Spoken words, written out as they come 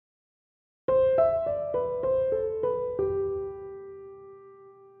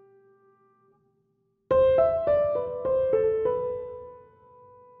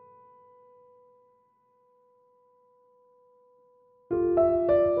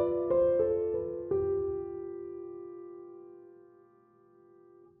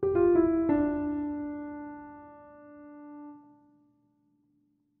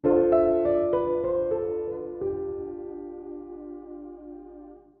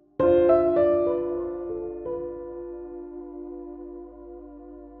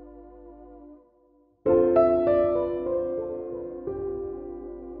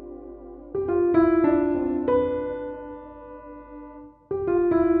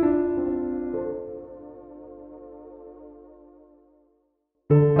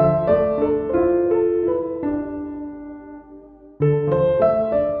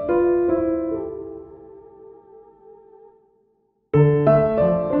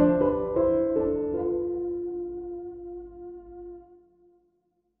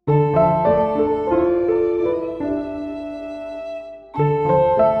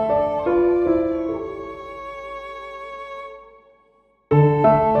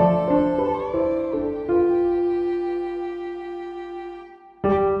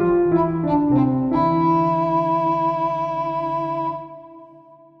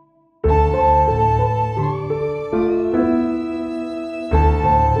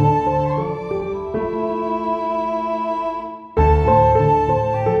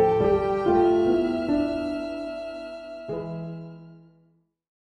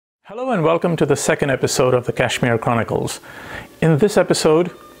welcome to the second episode of the Kashmir Chronicles. In this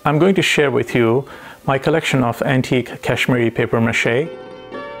episode, I'm going to share with you my collection of antique Kashmiri paper mache.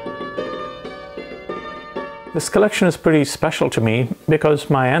 This collection is pretty special to me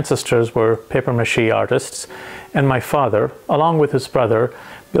because my ancestors were paper mache artists, and my father, along with his brother,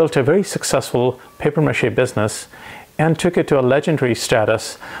 built a very successful paper mache business and took it to a legendary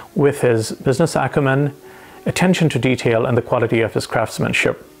status with his business acumen, attention to detail, and the quality of his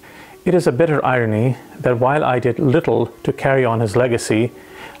craftsmanship. It is a bitter irony that while I did little to carry on his legacy,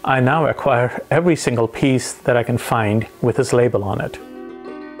 I now acquire every single piece that I can find with his label on it.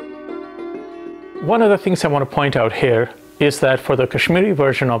 One of the things I want to point out here is that for the Kashmiri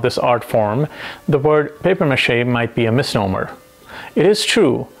version of this art form, the word paper mache might be a misnomer. It is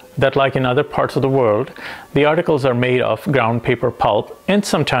true that, like in other parts of the world, the articles are made of ground paper pulp and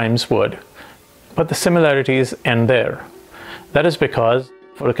sometimes wood. But the similarities end there. That is because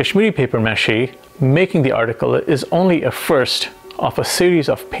for the Kashmiri paper mache, making the article is only a first of a series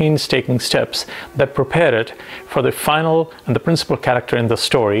of painstaking steps that prepare it for the final and the principal character in the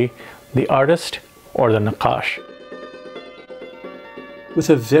story, the artist or the naqash. With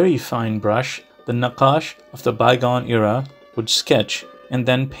a very fine brush, the naqash of the bygone era would sketch and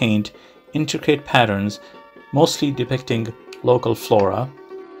then paint intricate patterns, mostly depicting local flora,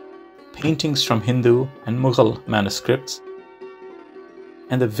 paintings from Hindu and Mughal manuscripts,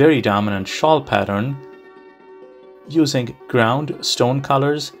 and the very dominant shawl pattern using ground stone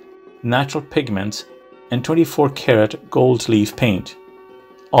colors, natural pigments, and 24-karat gold leaf paint,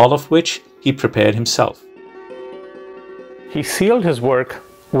 all of which he prepared himself. He sealed his work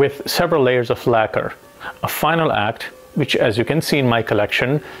with several layers of lacquer, a final act which, as you can see in my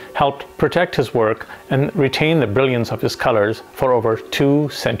collection, helped protect his work and retain the brilliance of his colors for over 2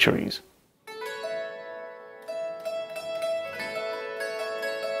 centuries.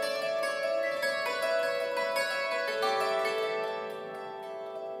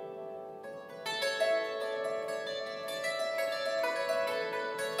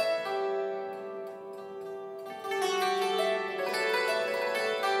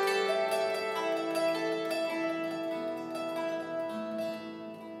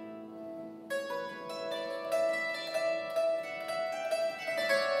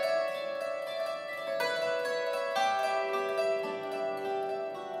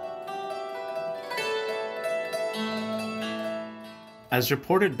 As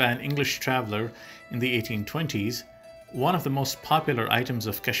reported by an English traveler in the 1820s, one of the most popular items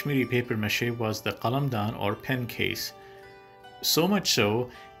of Kashmiri paper mache was the qalamdan or pen case. So much so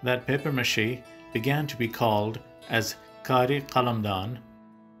that paper mache began to be called as kari qalamdan,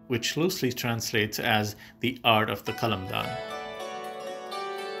 which loosely translates as the art of the qalamdan.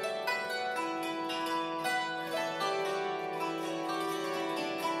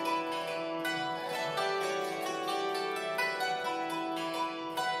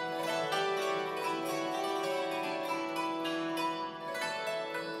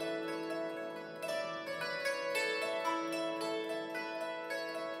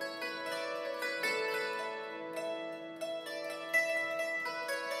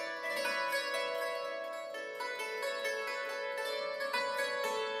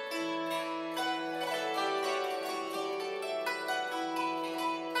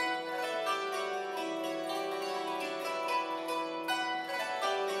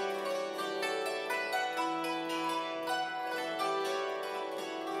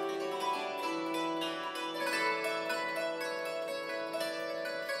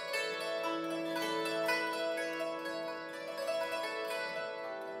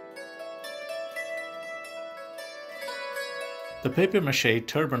 The paper mache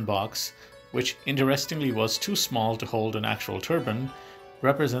turban box, which interestingly was too small to hold an actual turban,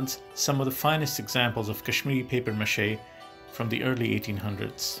 represents some of the finest examples of Kashmiri paper mache from the early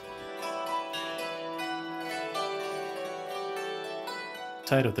 1800s.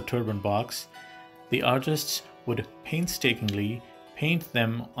 Inside of the turban box, the artists would painstakingly paint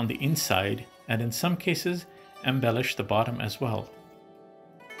them on the inside and in some cases embellish the bottom as well.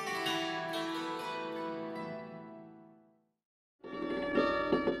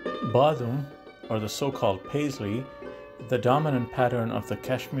 Badum, or the so-called paisley, the dominant pattern of the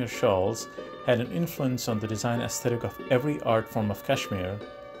Kashmir shawls, had an influence on the design aesthetic of every art form of Kashmir.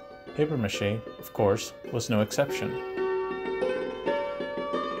 Paper mache, of course, was no exception.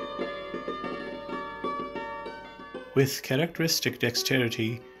 With characteristic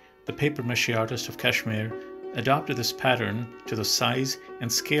dexterity, the paper mache artist of Kashmir adopted this pattern to the size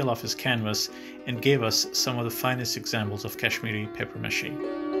and scale of his canvas and gave us some of the finest examples of Kashmiri papier mache.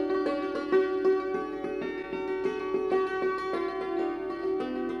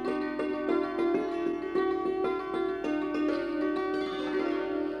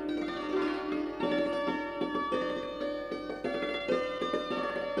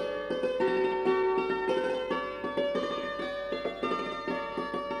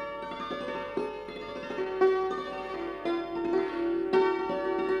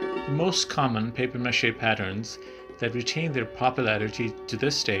 Most common papier-mâché patterns that retain their popularity to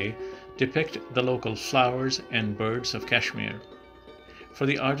this day depict the local flowers and birds of Kashmir. For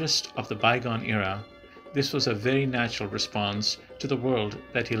the artist of the bygone era, this was a very natural response to the world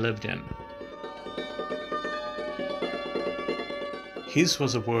that he lived in. His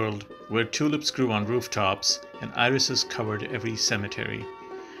was a world where tulips grew on rooftops and irises covered every cemetery,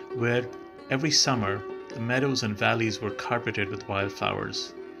 where every summer the meadows and valleys were carpeted with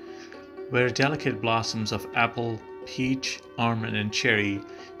wildflowers, where delicate blossoms of apple, peach, almond, and cherry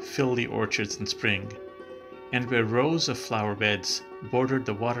filled the orchards in spring, and where rows of flower beds bordered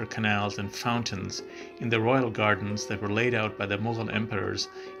the water canals and fountains in the royal gardens that were laid out by the Mughal emperors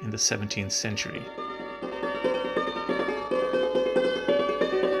in the 17th century.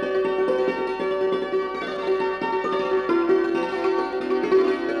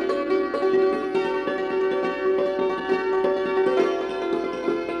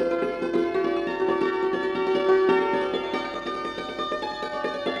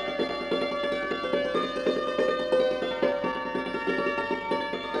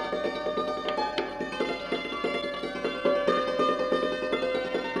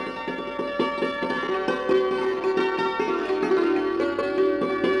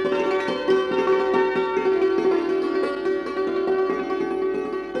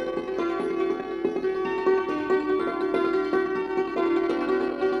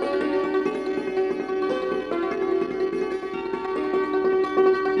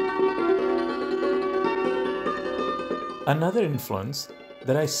 Another influence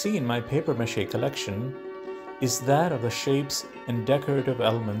that I see in my papier-mâché collection is that of the shapes and decorative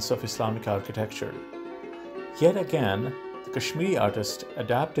elements of Islamic architecture. Yet again, the Kashmiri artist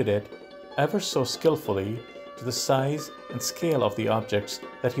adapted it ever so skillfully to the size and scale of the objects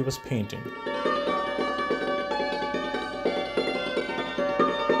that he was painting.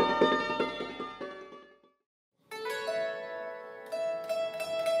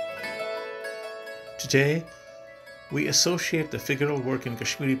 Today, we associate the figural work in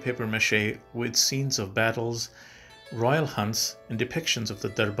Kashmiri papier-mâché with scenes of battles, royal hunts, and depictions of the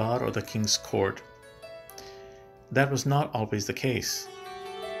darbar or the king's court. That was not always the case.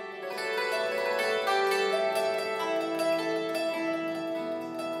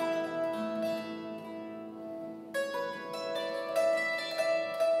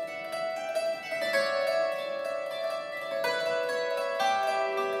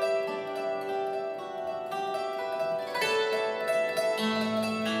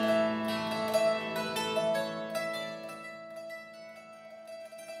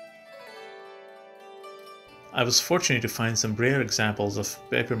 I was fortunate to find some rare examples of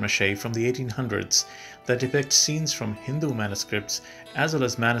papier-mâché from the 1800s that depict scenes from Hindu manuscripts as well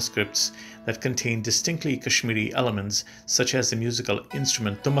as manuscripts that contain distinctly Kashmiri elements such as the musical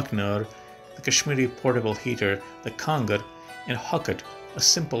instrument tumaknar, the Kashmiri portable heater, the kangar, and hukat, a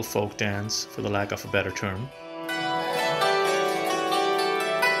simple folk dance for the lack of a better term.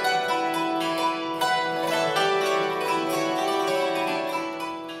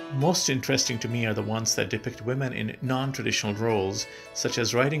 Most interesting to me are the ones that depict women in non-traditional roles, such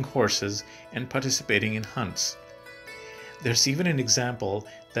as riding horses and participating in hunts. There's even an example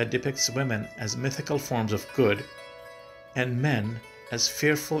that depicts women as mythical forms of good and men as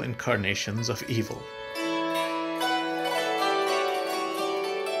fearful incarnations of evil.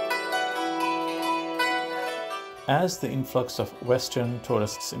 As the influx of Western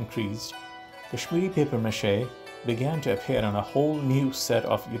tourists increased, Kashmiri papier-mâché began to appear on a whole new set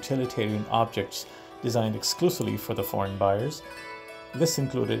of utilitarian objects designed exclusively for the foreign buyers. This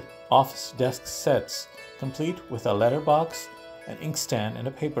included office desk sets, complete with a letterbox, an inkstand, and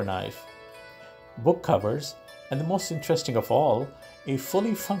a paper knife, book covers, and the most interesting of all, a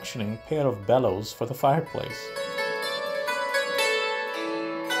fully functioning pair of bellows for the fireplace.